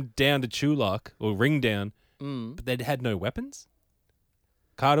beamed down to Chulak, or ring down, but they had no weapons?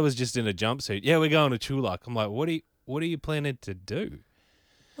 Carter was just in a jumpsuit. Yeah, we're going to Chulak. I'm like, what are you planning to do?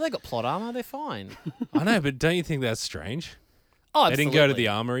 Well, they got plot armor. They're fine. I know, but don't you think that's strange? Oh, They absolutely. didn't go to the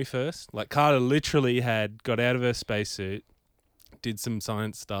armory first. Like, Carter literally got out of her spacesuit, did some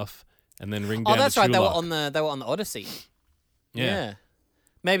science stuff, and then ringed down that's to right. They were Chulak. on the Odyssey. Yeah.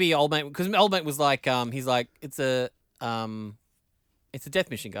 Maybe old mate, because old mate was like, he's like, it's a death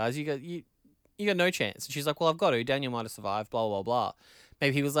mission, guys. You got no chance. And she's like, well, I've got to. Daniel might have survived. Blah blah blah.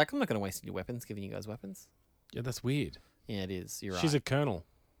 Maybe he was like, I'm not going to waste your weapons, giving you guys weapons. Yeah, that's weird. Yeah, it is. You're right. She's a colonel.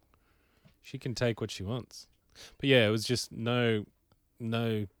 She can take what she wants. But yeah, it was just no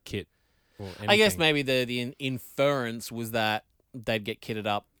kit or anything. I guess maybe the inference was that they'd get kitted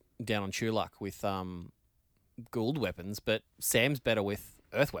up down on Chulak with Gould weapons, but Sam's better with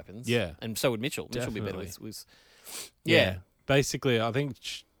Earth weapons. Yeah. And so would Mitchell. Mitchell would be better Definitely. with... Yeah. Basically, I think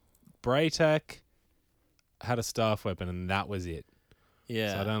Braytak had a staff weapon and that was it.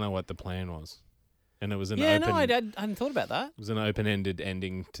 Yeah. So I don't know what the plan was. And it was an I open... hadn't thought about that. It was an open-ended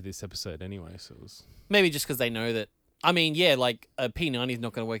ending to this episode anyway, so it was... Maybe just because they know that... I mean, yeah, like a P90 is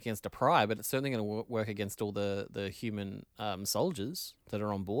not going to work against a Pry, but it's certainly going to work against all the human soldiers that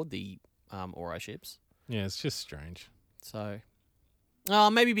are on board the Ori ships. Yeah, it's just strange. So...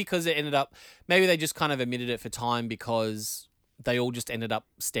 maybe because it ended up... Maybe they just kind of omitted it for time because they all just ended up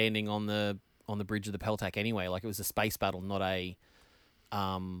standing on the bridge of the Peltac anyway. Like it was a space battle, not a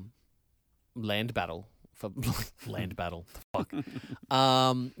land battle. Land battle. The fuck.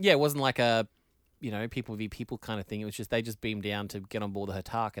 Yeah, it wasn't like a people v people kind of thing. It was just they just beamed down to get on board the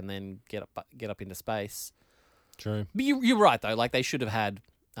Hatak and then get up into space. True. But you're right though. Like they should have had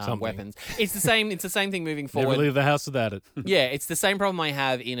Something. weapons. It's the same. It's the same thing moving forward. Never leave the house without it. Yeah, it's the same problem I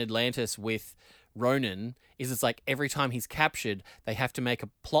have in Atlantis with Ronan. Is it's like every time he's captured, they have to make a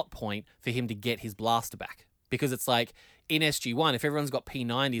plot point for him to get his blaster back. Because it's like in SG-1, if everyone's got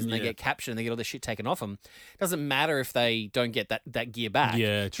P90s and they get captured and they get all the shit taken off them, it doesn't matter if they don't get that gear back.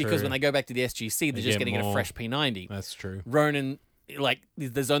 Yeah, true. Because when they go back to the SGC, they're just get getting a more. fresh P90. That's true. Ronan, like,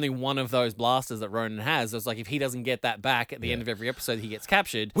 there's only one of those blasters that Ronan has. So it's like if he doesn't get that back at the end of every episode, he gets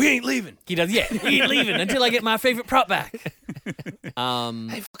captured. We ain't leaving. He does, yeah. He ain't leaving until I get my favorite prop back.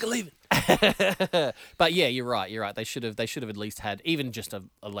 Ain't fucking leaving. But yeah, you're right. They should have at least had even just a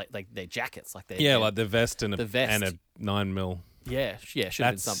like their jackets, like their Like the vest and the vest. and a 9mm. yeah, should have been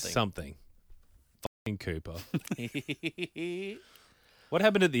That's something. something. Fucking Cooper. What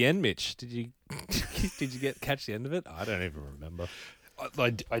happened at the end, Mitch? Did you catch the end of it? I don't even remember.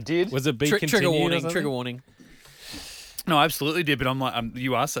 I did. Was it be Trigger continued or warning. something? Trigger warning. No, I absolutely did. But I'm like,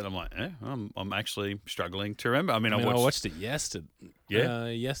 you asked that. I'm like, I'm actually struggling to remember. I mean, I watched it yesterday.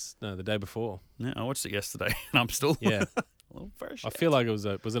 Yeah. The day before. Yeah, I watched it yesterday, and I'm still Yeah. a little fresh. I feel like was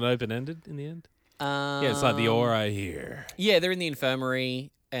it open ended in the end? Yeah, it's like the aura here. Yeah, they're in the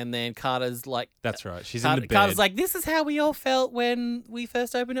infirmary, and then Carter's like, That's right. She's in the bed. Carter's like, this is how we all felt when we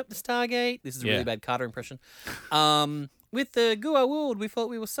first opened up the Stargate. This is a really Yeah. bad Carter impression. With the Gua world, we thought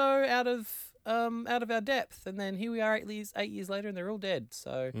we were so out of our depth, and then here we are 8 years later, and they're all dead.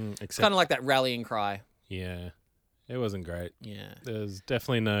 So it's except- kind of like that rallying cry. Yeah. It wasn't great. Yeah. There's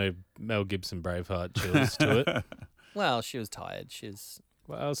definitely no Mel Gibson Braveheart chills to it. Well, she was tired.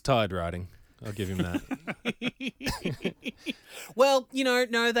 Well, I was tired writing. I'll give him that. Well,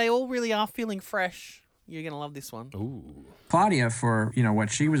 no, they all really are feeling fresh. You're gonna love this one. Ooh. Claudia for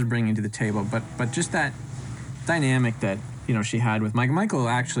what she was bringing to the table, but just that dynamic that she had with Michael. Michael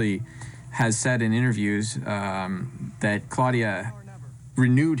actually has said in interviews that Claudia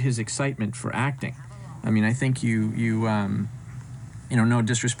renewed his excitement for acting. I mean, I think you no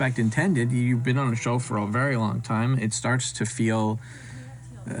disrespect intended. You've been on a show for a very long time. It starts to feel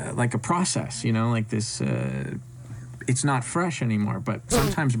like a process, like this. It's not fresh anymore. But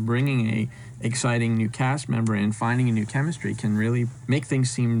sometimes bringing a exciting new cast member in, finding a new chemistry, can really make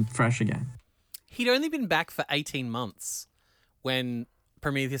things seem fresh again. He'd only been back for 18 months when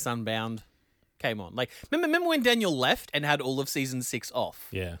Prometheus Unbound came on. Like, remember when Daniel left and had all of season 6 off?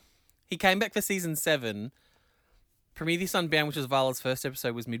 Yeah. He came back for season 7. Prometheus Unbound, which was Vala's first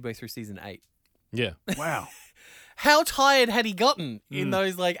episode, was midway through season 8. Yeah. Wow. How tired had he gotten in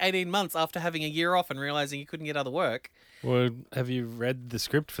those 18 months after having a year off and realizing he couldn't get other work? Well, have you read the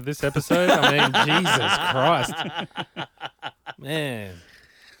script for this episode? I mean, Jesus Christ. Man.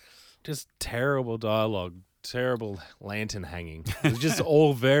 Just terrible dialogue, terrible lantern hanging. It was just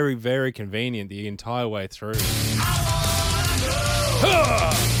all very, very convenient the entire way through.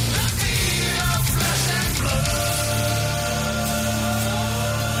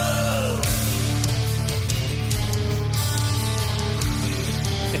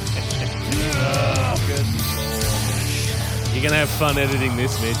 You're going to have fun editing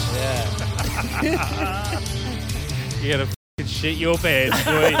this, Mitch. Yeah. You're going to shit your pants,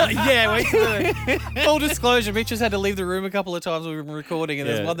 boy. Yeah, full disclosure, Mitch has had to leave the room a couple of times we've been recording, and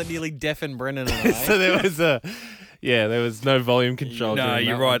there's Yeah. one that nearly deafened Brennan and I. So there was no volume control. No, during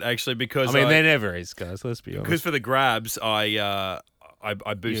you're that right, one. actually, because I mean, there never is, guys. Let's be because honest. for the grabs, I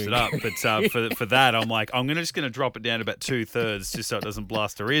boosted up, but for that, I'm like, I'm just gonna drop it down to about 2/3 just so it doesn't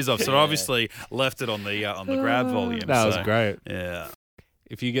blast our ears off. So I obviously left it on the grab volume. That was so, great. Yeah.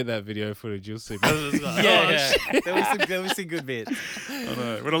 If you get that video footage, you'll see. Yeah. There was some good bits. I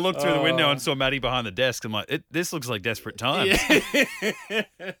know. When I looked through the window and saw Maddie behind the desk, I'm like, this looks like desperate times.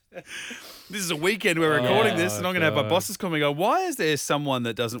 This is a weekend we're recording this, and I'm going to have my God. bosses come and go, why is there someone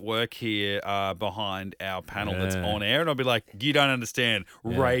that doesn't work here behind our panel that's Yeah. on air? And I'll be like, you don't understand.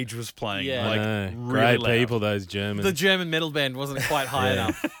 Rage was playing. Yeah. Like, I know. really Great loud. people, those Germans. The German metal band wasn't quite high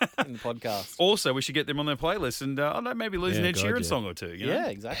enough in the podcast. Also, we should get them on their playlist and, I don't know, maybe lose an Yeah, Ed God, Sheeran yeah. song or two. You know? Yeah,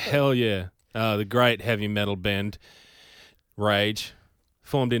 exactly. Hell yeah. The great heavy metal band Rage,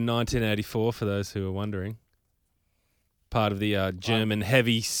 formed in 1984 for those who are wondering. Part of the German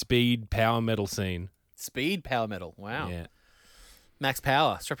heavy speed power metal scene. Speed power metal. Wow. Yeah. Max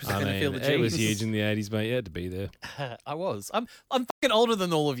Power. Strap yourself in and feel the G's. it was huge in the 80s, mate. You had to be there. I was. I'm fucking older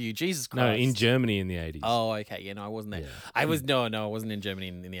than all of you. Jesus Christ. No, in Germany in the 80s. Oh, okay. Yeah, no, I wasn't there. Yeah. I wasn't in Germany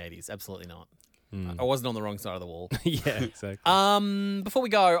in the 80s. Absolutely not. I wasn't on the wrong side of the wall. Yeah, exactly. Before we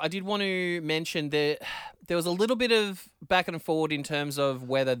go, I did want to mention that there was a little bit of back and forward in terms of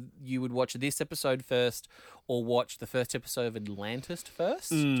whether you would watch this episode first or watch the first episode of Atlantis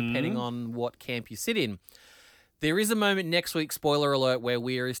first, depending on what camp you sit in. There is a moment next week, spoiler alert, where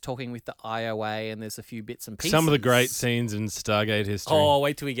Weir is talking with the IOA and there's a few bits and pieces. Some of the great scenes in Stargate history. Oh,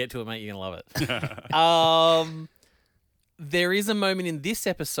 wait till we get to it, mate. You're going to love it. There is a moment in this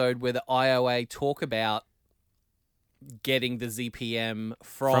episode where the IOA talk about getting the ZPM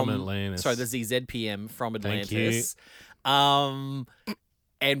from Atlantis. Sorry, the ZZPM from Thank you. Atlantis.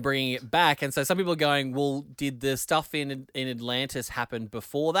 And bringing it back. And so some people are going, well, did the stuff in Atlantis happen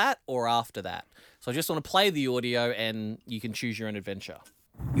before that or after that? So I just want to play the audio and you can choose your own adventure.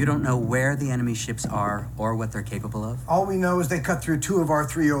 You don't know where the enemy ships are or what they're capable of? All we know is they cut through 2 of our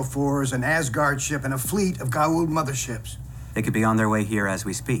 304s, an Asgard ship, and a fleet of Goa'uld motherships. They could be on their way here as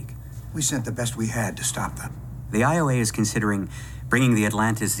we speak. We sent the best we had to stop them. The IOA is considering bringing the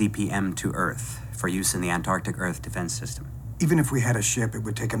Atlantis ZPM to Earth for use in the Antarctic Earth Defense System. Even if we had a ship, it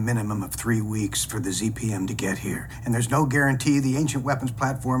would take a minimum of 3 weeks for the ZPM to get here. And there's no guarantee the ancient weapons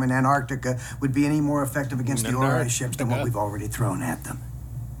platform in Antarctica would be any more effective against the Ori ships than what we've already thrown at them.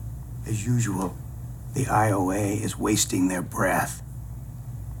 As usual, the IOA is wasting their breath.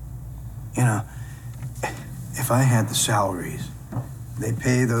 You know, if I had the salaries they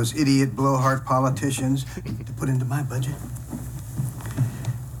pay those idiot blowhard politicians to put into my budget.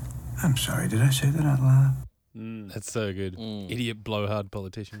 I'm sorry, did I say that out loud? That's so good. Idiot blowhard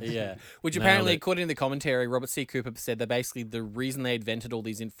politician. Yeah. Which Nailed apparently, it. according to the commentary, Robert C. Cooper said that basically the reason they invented all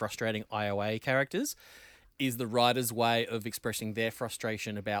these frustrating IOA characters is the writer's way of expressing their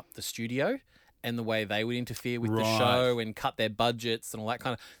frustration about the studio and the way they would interfere with the show and cut their budgets and all that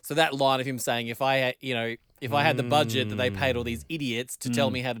kind of. So that line of him saying, if I had the budget that they paid all these idiots to tell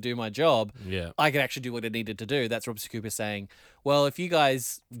me how to do my job, I could actually do what I needed to do. That's Robert C. Cooper saying, well, if you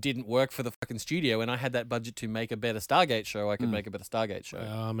guys didn't work for the fucking studio and I had that budget to make a better Stargate show, I could make a better Stargate show.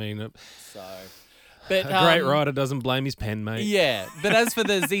 I mean, But, a great writer doesn't blame his pen, mate. Yeah, but as for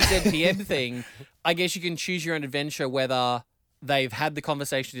the ZZPM thing, I guess you can choose your own adventure whether they've had the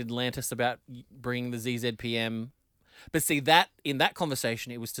conversation in Atlantis about bringing the ZZPM. But see, that in that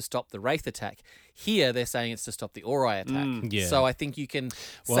conversation, it was to stop the Wraith attack. Here, they're saying it's to stop the Ori attack. Yeah. So I think you can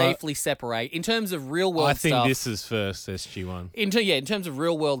safely separate. In terms of real world stuff... I think this is first SG-1. In terms of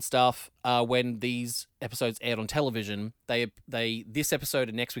real world stuff, when these episodes aired on television, this episode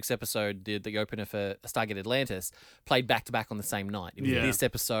and next week's episode, the opener for Stargate Atlantis, played back to back on the same night. It was this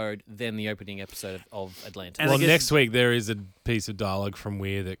episode, then the opening episode of Atlantis. Well, next week there is a piece of dialogue from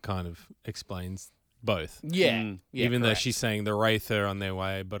Weir that kind of explains both. Yeah. Even though she's saying the Wraith are on their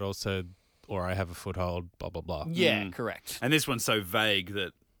way, but also, or I have a foothold, blah, blah, blah. Yeah, correct. And this one's so vague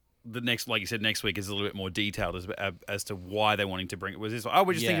that the next, like you said, next week is a little bit more detailed as to why they're wanting to bring it. Was this? Oh,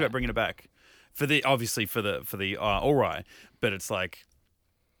 we're just thinking about bringing it back for the Ori, but it's like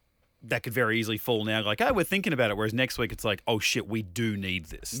that could very easily fall now. Like, oh, we're thinking about it. Whereas next week it's like, oh shit, we do need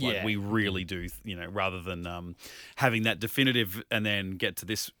this. Like we really do. Rather than having that definitive and then get to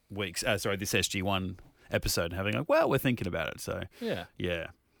this week's this SG-1 episode and having like, well, we're thinking about it. So yeah.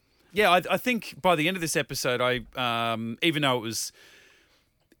 I think by the end of this episode, even though it was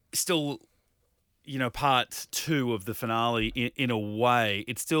still, part 2 of the finale in a way,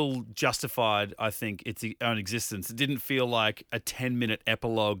 it still justified, I think, its own existence. It didn't feel like a 10-minute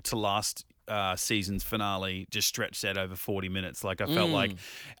epilogue to last season's finale just stretched out over 40 minutes. Like I felt like,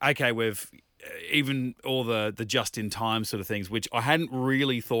 okay, we've even all the just-in-time sort of things, which I hadn't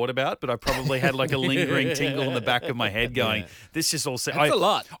really thought about, but I probably had like a lingering tingle in the back of my head going, this just all... That's a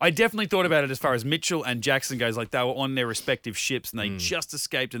lot. I definitely thought about it as far as Mitchell and Jackson goes, like they were on their respective ships and they just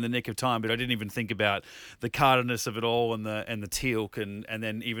escaped in the nick of time, but I didn't even think about the Carter-ness of it all and the Teal'c and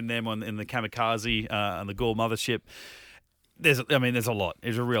then even them in the Kamikaze and the Gaul mothership. There's a lot.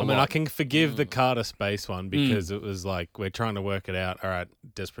 There's a real lot. I can forgive the Carter space one because it was like, we're trying to work it out. All right,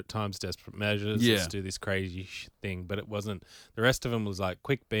 desperate times, desperate measures. Let's do this crazy thing. But it wasn't. The rest of them was like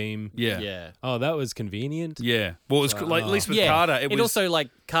quick beam. Yeah. Oh, that was convenient. Yeah. Well, it was like, at least with Carter, it was... also like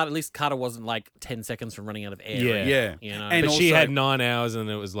Carter. At least Carter wasn't like 10 seconds from running out of air. Yeah. And but also, she had 9 hours,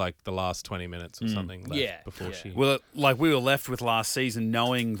 and it was like the last 20 minutes or something left before she. Well, like we were left with last season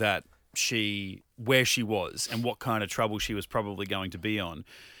knowing that where she was and what kind of trouble she was probably going to be on.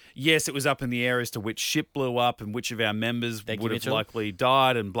 Yes, it was up in the air as to which ship blew up and which of our members would have likely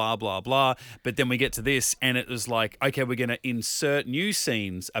died and blah, blah, blah. But then we get to this and it was like, okay, we're going to insert new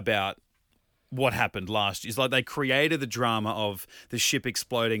scenes about what happened last year. It's like they created the drama of the ship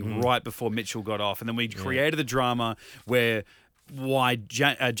exploding right before Mitchell got off. And then we created the drama where why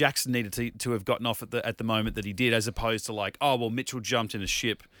Jackson needed to have gotten off at the moment that he did, as opposed to like, oh, well, Mitchell jumped in a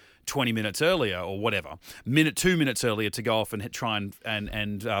ship 20 minutes earlier or whatever, 2 minutes earlier to go off and try and fight in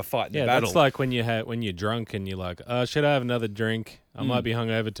the battle. That's like when you're drunk and you're like, should I have another drink? I might be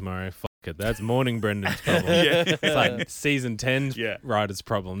hungover tomorrow. Fuck it. That's morning Brendan's problem. It's like season 10's writer's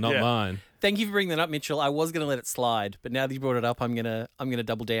problem, not mine. Thank you for bringing that up, Mitchell. I was going to let it slide, but now that you brought it up, I'm gonna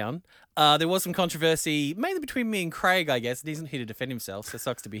double down. There was some controversy, mainly between me and Craig, I guess. He isn't here to defend himself, so it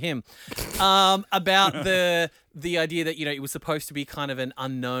sucks to be him. About the idea that it was supposed to be kind of an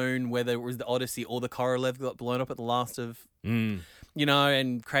unknown whether it was the Odyssey or the Korolev got blown up at the last of.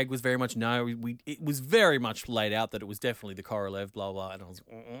 And Craig was very much it was very much laid out that it was definitely the Korolev, blah blah, and I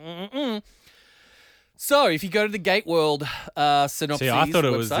was. So, if you go to the Gate World synopsis, See, I thought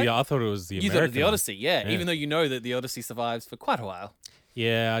it was website, I thought it was the you American. thought it was the Odyssey, even though you know that the Odyssey survives for quite a while.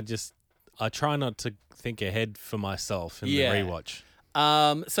 Yeah, I try not to think ahead for myself in the rewatch.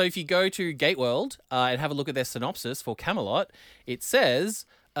 So if you go to Gate World and have a look at their synopsis for Camelot, it says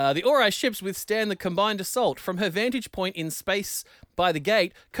The Ori ships withstand the combined assault. From her vantage point in space by the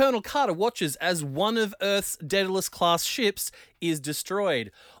gate, Colonel Carter watches as one of Earth's Daedalus-class ships is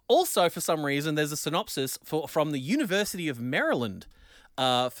destroyed. Also, for some reason, there's a synopsis from the University of Maryland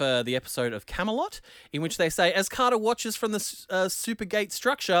for the episode of Camelot, in which they say, as Carter watches from the Supergate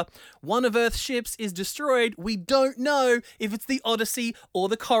structure, one of Earth's ships is destroyed. We don't know if it's the Odyssey or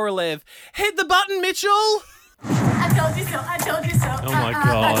the Korolev. Hit the button, Mitchell! I told you so, I told you so. Oh my God.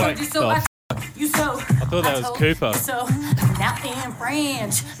 I told you so, I you so. I thought that was told Cooper. you so. Now in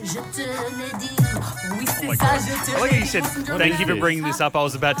French, je te le dis. Oui, Oh my c'est God. ça, je te I like how you said, le dis. thank you for bringing this up. I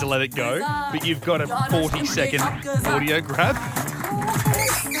was about to let it go, but you've got a 40-second audio grab.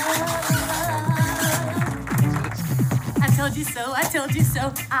 I told you so, I told you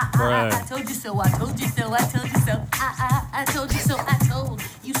so. I told you so, I told you so, I told you so. I told you so, I told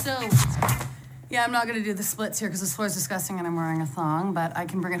you so. Yeah, I'm not going to do the splits here because this floor is disgusting and I'm wearing a thong, but I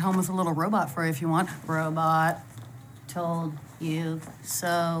can bring it home with a little robot for you if you want. Robot. Told you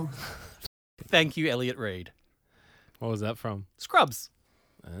so. Thank you, Elliot Reed. What was that from? Scrubs.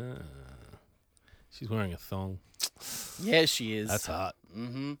 She's wearing a thong. Yeah, she is. That's hot.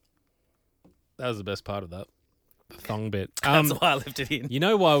 Mm-hmm. That was the best part of that. The thong bit. That's why I left it in. You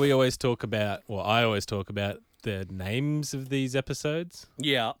know why we always talk about, well, I always talk about the names of these episodes?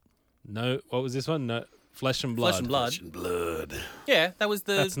 Yeah. No, what was this one? No, Flesh and Blood. Flesh and Blood. Flesh and Blood. Yeah, that was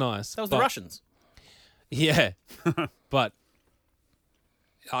the... That's nice. That was the Russians. Yeah. But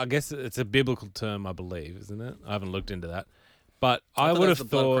I guess it's a biblical term, I believe, isn't it? I haven't looked into that. But I thought would that was have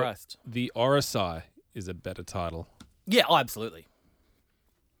the blood of thought Christ. the Orisai is a better title. Yeah, oh, absolutely.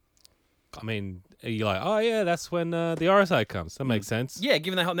 I mean, you're like, oh, yeah, that's when the Orisai comes. That makes sense. Yeah,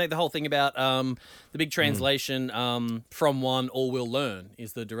 given the whole thing about the big translation from one, all will learn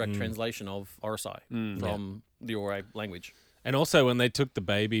is the direct translation of Orisai from the Ori language. And also, when they took the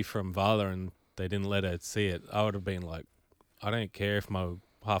baby from Vala and they didn't let her see it, I would have been like, I don't care if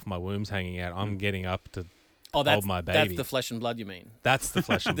half my womb's hanging out. I'm getting up to hold my baby. That's the flesh and blood, you mean? That's the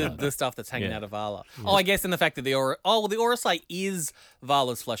flesh and blood. The stuff that's hanging out of Vala. Oh, I guess in the fact that the Orisai is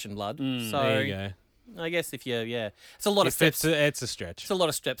Vala's flesh and blood. So There you go. I guess if it's a lot of steps. It's a stretch. It's a lot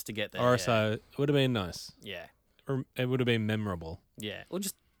of steps to get there. Orisai would have been nice. Yeah. Or it would have been memorable. Yeah. Or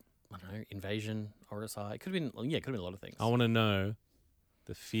just, I don't know, invasion, Orisai. It could have been a lot of things. I want to know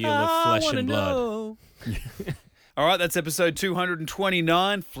the feel of flesh and blood. All right, that's episode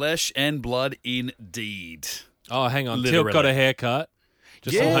 229, Flesh and Blood indeed. Oh, hang on. Literally. Tilk got a haircut.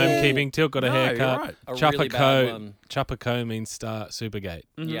 Just some homekeeping. Tilk got a haircut. you're right. A really bad one. Chapako means start Supergate.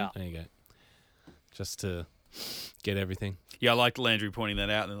 Yeah. There you go. Just to get everything. Yeah, I liked Landry pointing that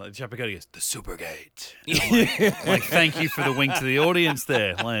out. And like, Chappacotti goes, the Supergate. Like, thank you for the wink to the audience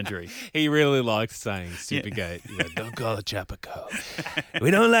there, Landry. He really liked saying Supergate. He's like, don't call it Chapako.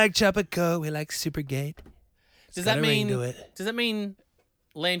 We don't like Chapako. We like Supergate. Does that mean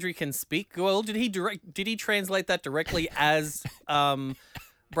Landry can speak? Well, did he translate that directly as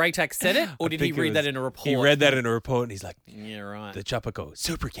Braytak said it, or did he read that in a report? He read that in a report, and he's like, yeah, right. the Chapako,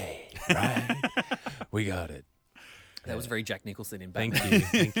 Supergate, right? We got it. That was very Jack Nicholson in Batman.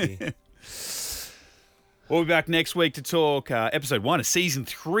 Thank you. We'll be back next week to talk episode 1 of season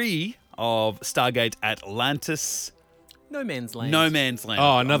 3 of Stargate Atlantis. No Man's Land. No Man's Land.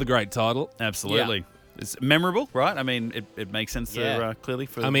 Oh, another great title. Absolutely. Yeah. It's memorable, right? I mean, it makes sense there, clearly.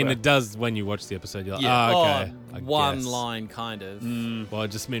 For it does when you watch the episode. You're like, Yeah. okay. Oh, I one guess. line, kind of. Well, I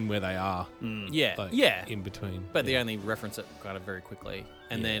just mean where they are. Yeah. Like, yeah. in between. But they only reference it kind of very quickly.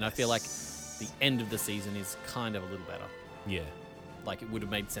 And then I feel like the end of the season is kind of a little better. Yeah. Like, it would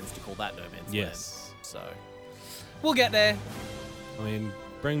have made sense to call that No Man's Yes. Land. So, we'll get there. I mean,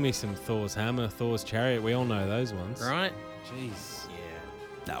 bring me some Thor's Hammer, Thor's Chariot. We all know those ones. Right? Jeez.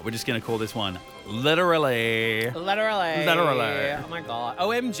 No, we're just going to call this one Literally. Literally. Literally. Oh my god.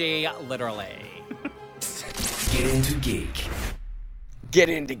 OMG, literally. Get into geek. Get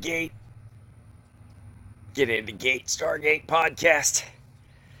into gate. Get into Gate Stargate podcast.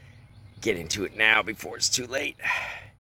 Get into it now before it's too late.